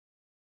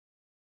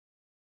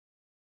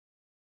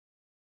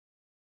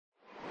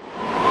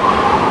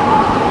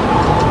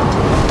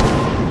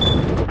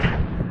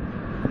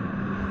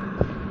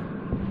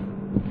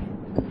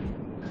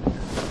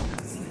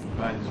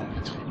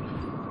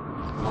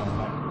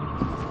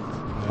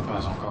On n'est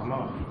pas encore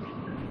mort.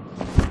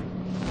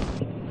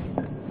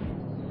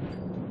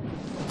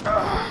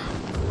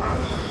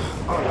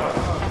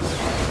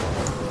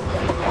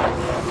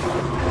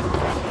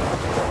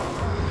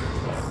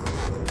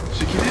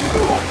 C'est qu'il est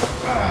lourd.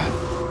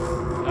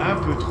 Un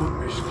peu trop de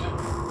muscles.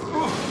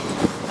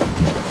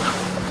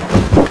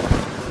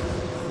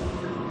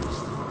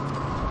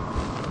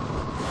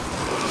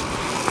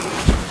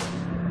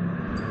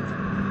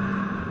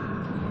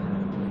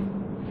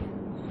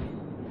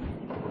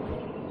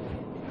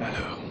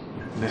 Alors,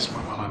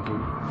 laisse-moi voir un peu.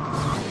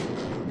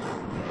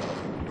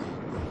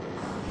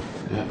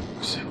 Là,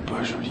 c'est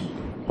pas joli.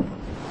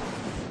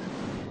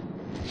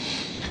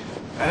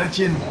 À la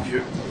tienne, mon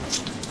vieux.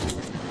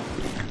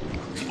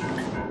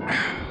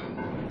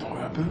 T'en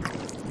veux un peu?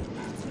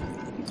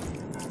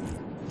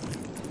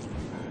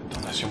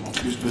 T'en as sûrement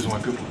plus besoin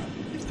que moi.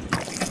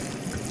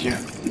 Tiens.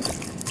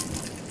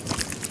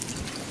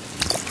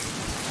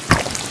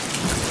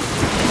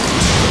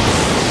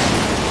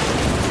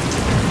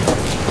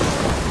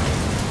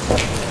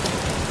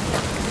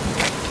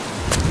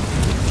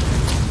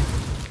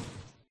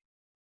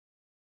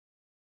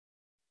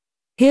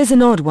 Here's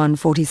an odd one,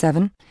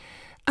 47.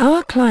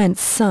 Our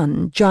client's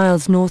son,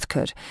 Giles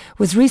Northcote,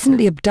 was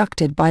recently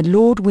abducted by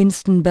Lord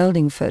Winston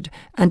Beldingford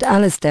and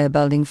Alistair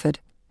Beldingford.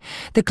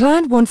 The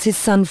client wants his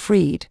son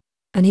freed,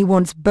 and he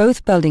wants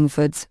both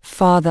Beldingfords,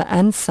 father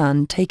and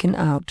son, taken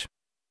out.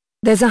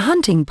 There's a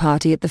hunting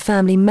party at the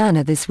family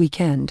manor this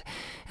weekend,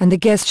 and the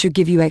guests should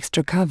give you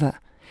extra cover.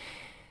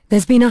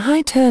 There's been a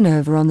high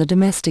turnover on the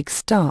domestic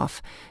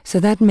staff, so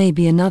that may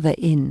be another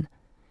in.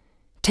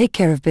 Take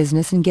care of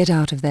business and get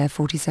out of there,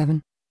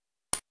 47.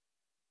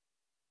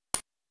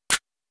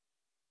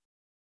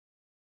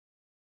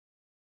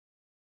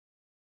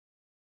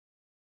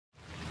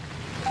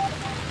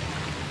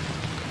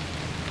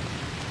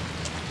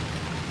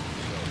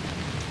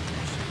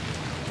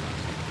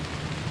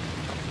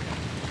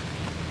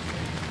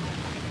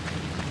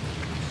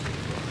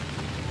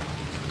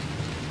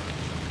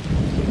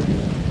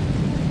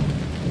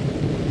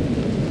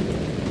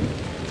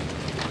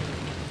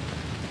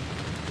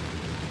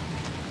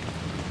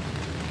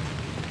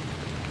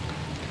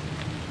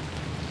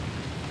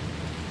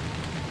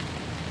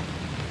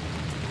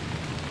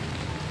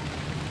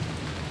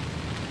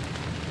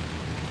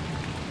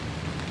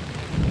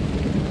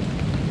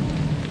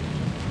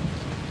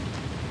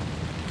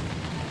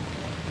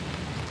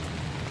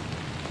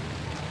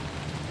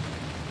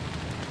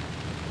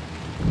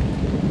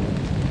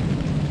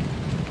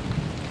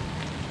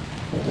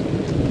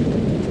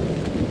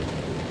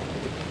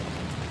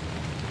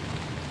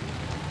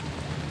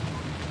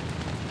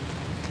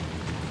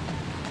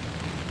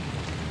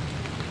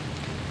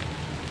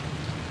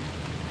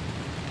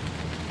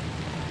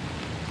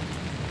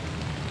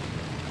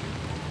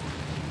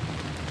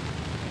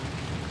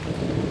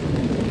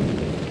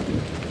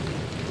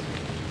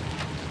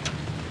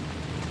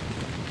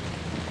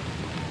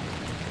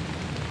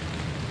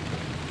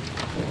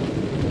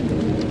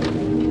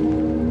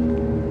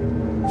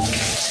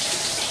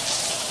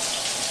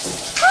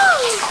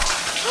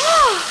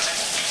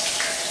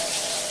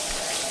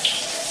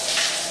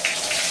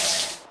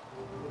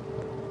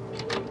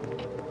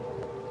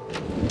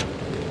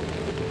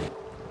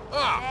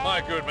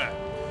 Good man.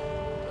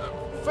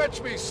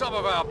 Fetch me some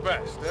of our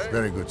best, eh?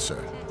 Very good,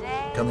 sir.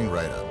 Coming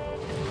right up.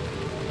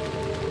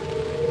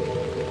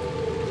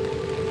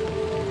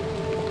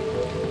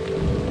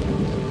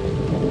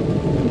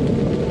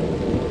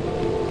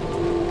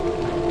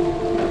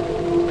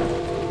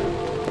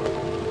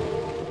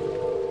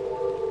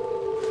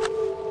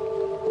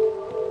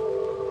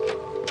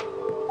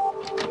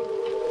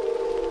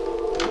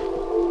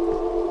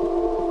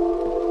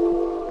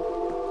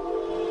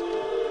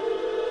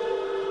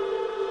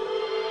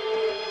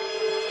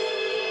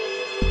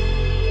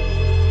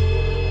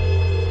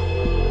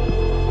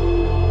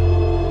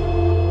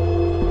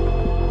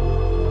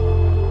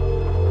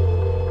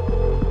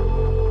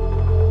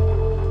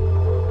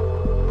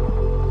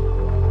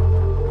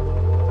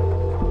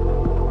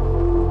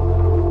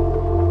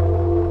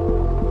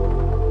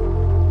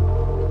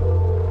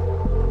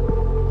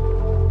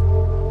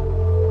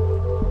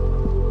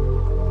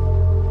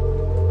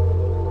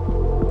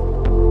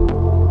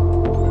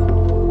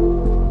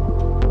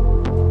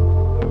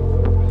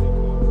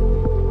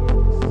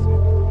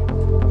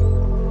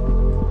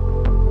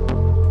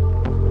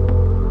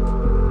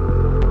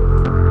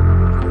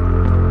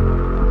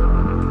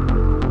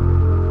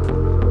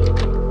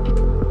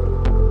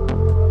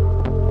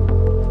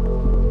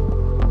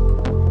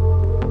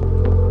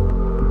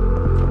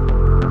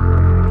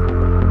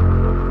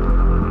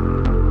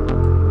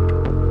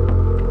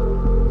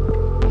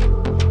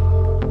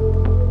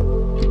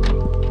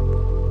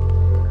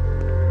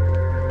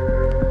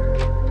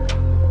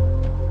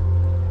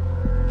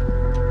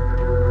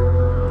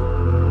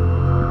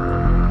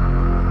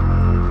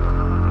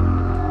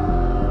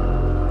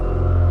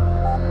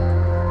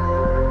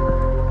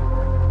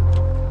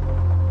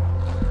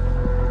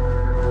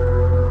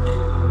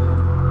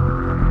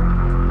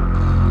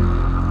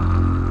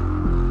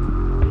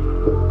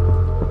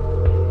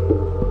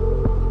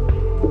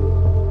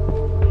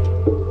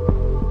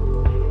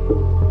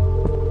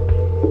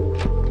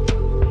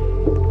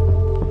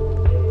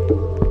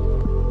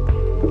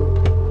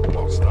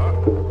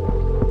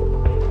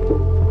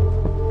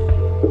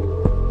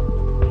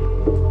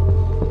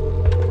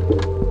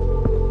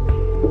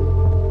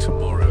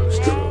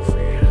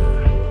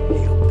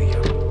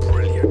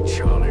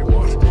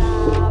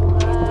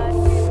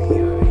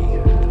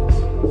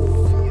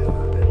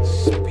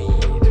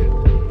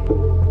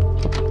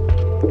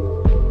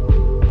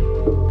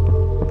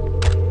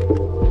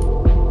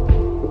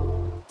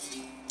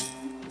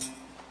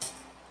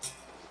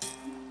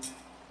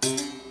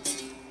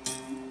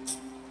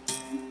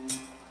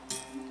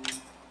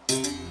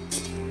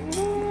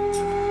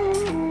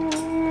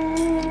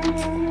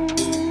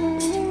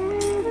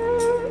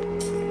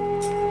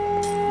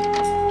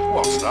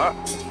 sir.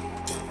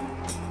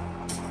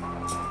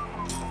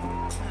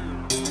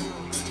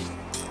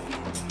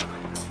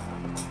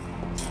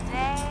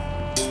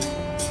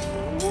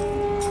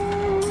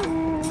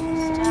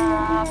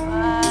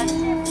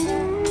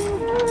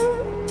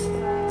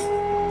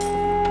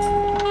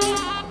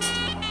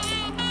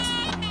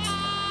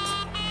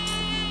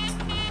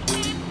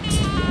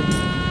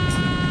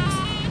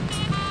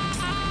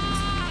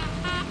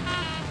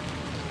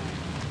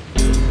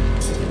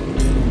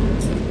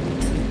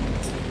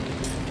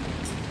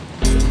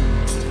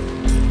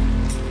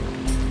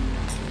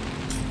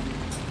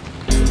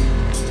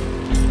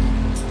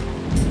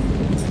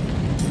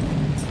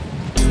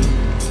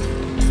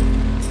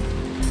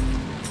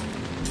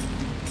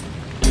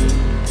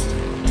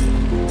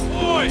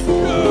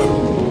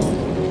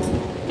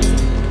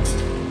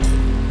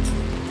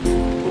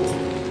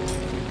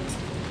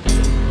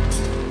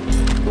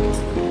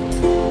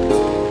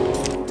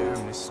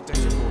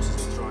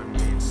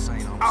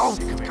 Oh,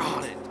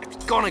 God,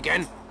 it's gone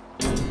again.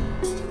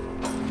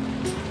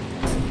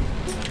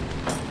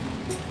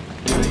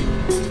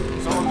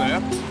 Someone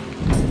there?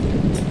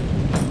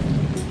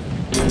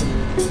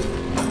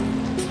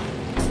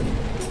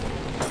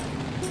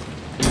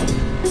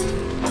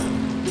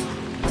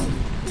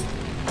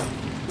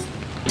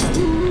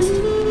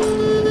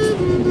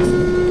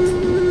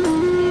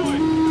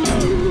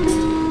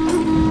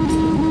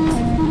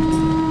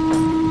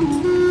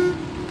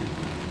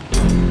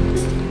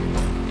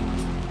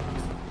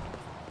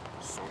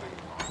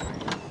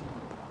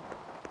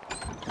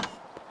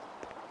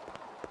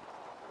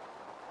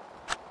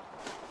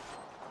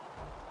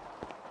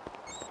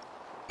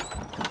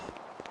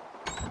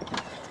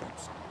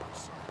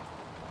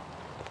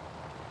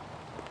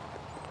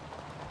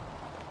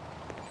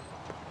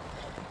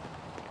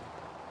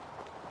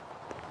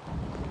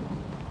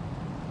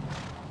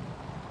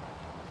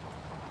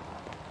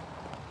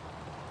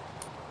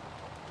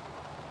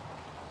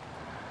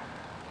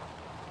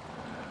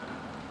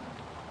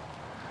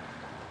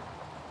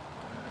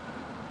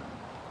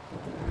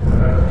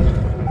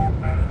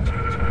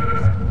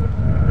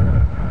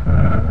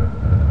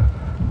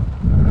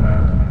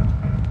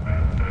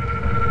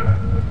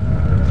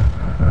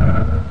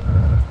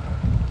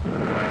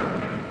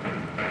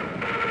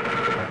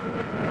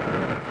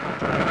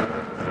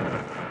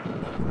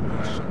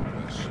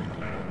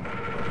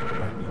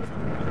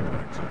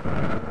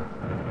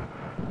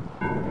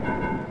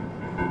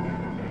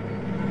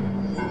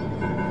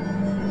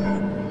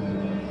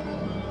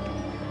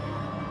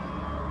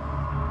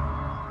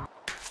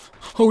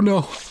 Oh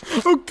no.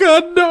 Oh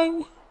God,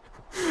 no.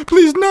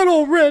 Please, not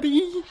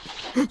already.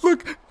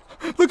 Look,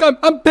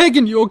 I'm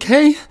begging you,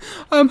 okay?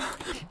 I'm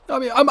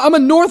a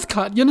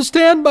Northcott, you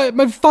understand?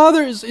 My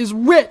father is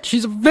rich.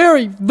 He's a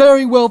very,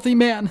 very wealthy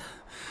man.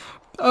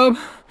 I'll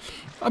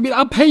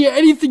pay you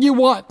anything you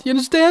want. You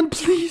understand?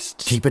 Please.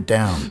 Keep it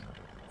down.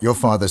 Your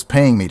father's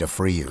paying me to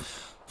free you.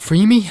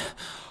 Free me?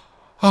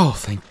 Oh,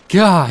 thank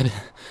God.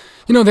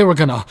 You know, they were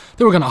gonna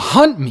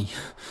hunt me.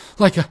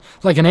 Like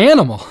an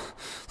animal.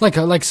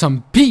 Like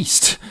some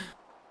beast.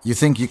 You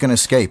think you can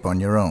escape on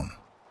your own?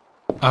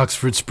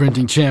 Oxford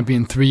sprinting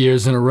champion 3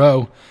 years in a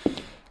row.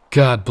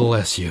 God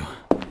bless you.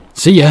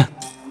 See ya.